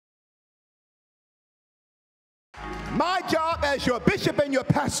My job as your bishop and your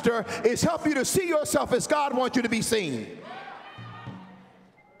pastor is help you to see yourself as God wants you to be seen.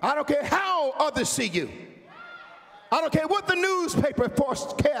 I don't care how others see you. I don't care what the newspaper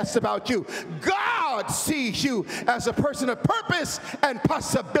forecasts about you. God sees you as a person of purpose and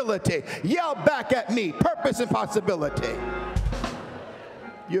possibility. Yell back at me, purpose and possibility.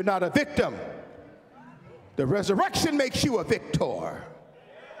 You're not a victim. The resurrection makes you a victor.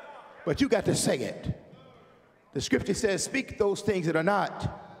 But you got to say it. The scripture says, speak those things that are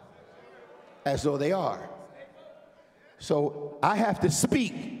not as though they are. So I have to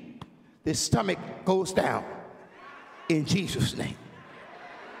speak. This stomach goes down in Jesus' name.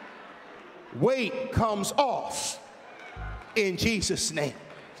 Weight comes off in Jesus' name.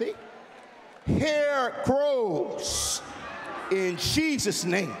 See? Hair grows in Jesus'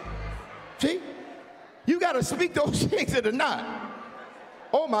 name. See? You got to speak those things that are not.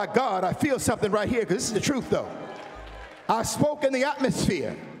 Oh my God, I feel something right here, because this is the truth though. I spoke in the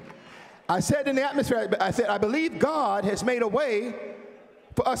atmosphere. I said in the atmosphere, I said, I believe God has made a way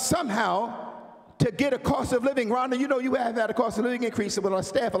for us somehow to get a cost of living. Rhonda, you know you have had a cost of living increase with our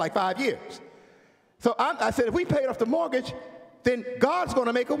staff for like 5 years. So I said, if we paid off the mortgage, then God's going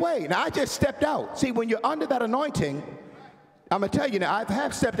to make a way. Now, I just stepped out. See, when you're under that anointing, I'm going to tell you now, I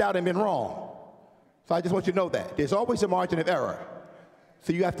have stepped out and been wrong. So I just want you to know that. There's always a margin of error.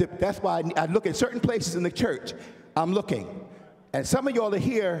 So you have to, that's why I look at certain places in the church. I'm looking. And some of y'all are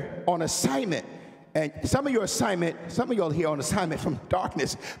here on assignment. And some of y'all are here on assignment from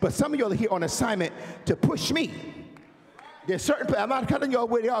darkness. But some of y'all are here on assignment to push me. There's certain, I'm not telling y'all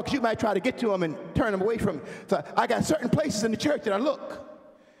where they are because you might try to get to them and turn them away from them. So I got certain places in the church that I look.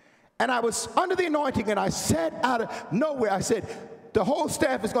 And I was under the anointing and I said out of nowhere, I said, the whole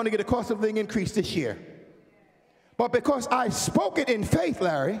staff is going to get a cost of living increase this year. But because I spoke it in faith,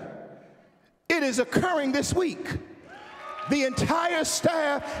 Larry, it is occurring this week. The entire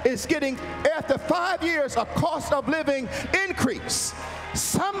staff is getting, after 5 years, a cost of living increase.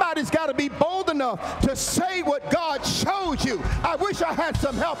 Somebody's got to be bold enough to say what God showed you. I wish I had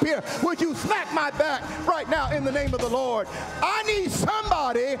some help here. Would you smack my back right now in the name of the Lord? I need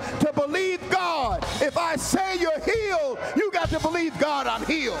somebody to believe God. If I say you're healed, you got to believe God, I'm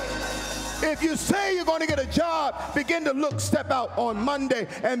healed. If you say you're going to get a job, begin to look, step out on Monday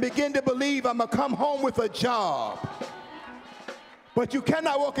and begin to believe I'm going to come home with a job. But you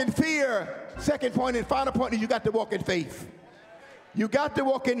cannot walk in fear. Second point and final point is you got to walk in faith. You got to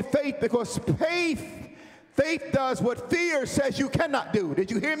walk in faith because faith does what fear says you cannot do. Did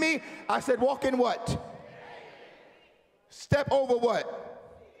you hear me? I said walk in what? Step over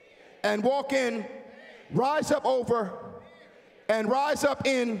what? And walk in, rise up over, and rise up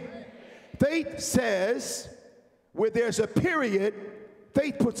in. Faith says where there's a period,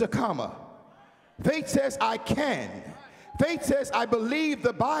 faith puts a comma. Faith says I can. Faith says, I believe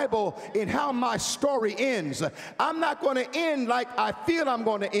the Bible in how my story ends. I'm not going to end like I feel I'm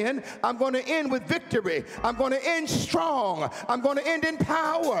going to end. I'm going to end with victory. I'm going to end strong. I'm going to end in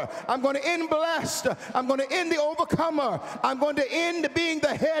power. I'm going to end blessed. I'm going to end the overcomer. I'm going to end being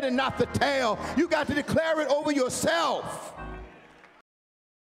the head and not the tail. You got to declare it over yourself.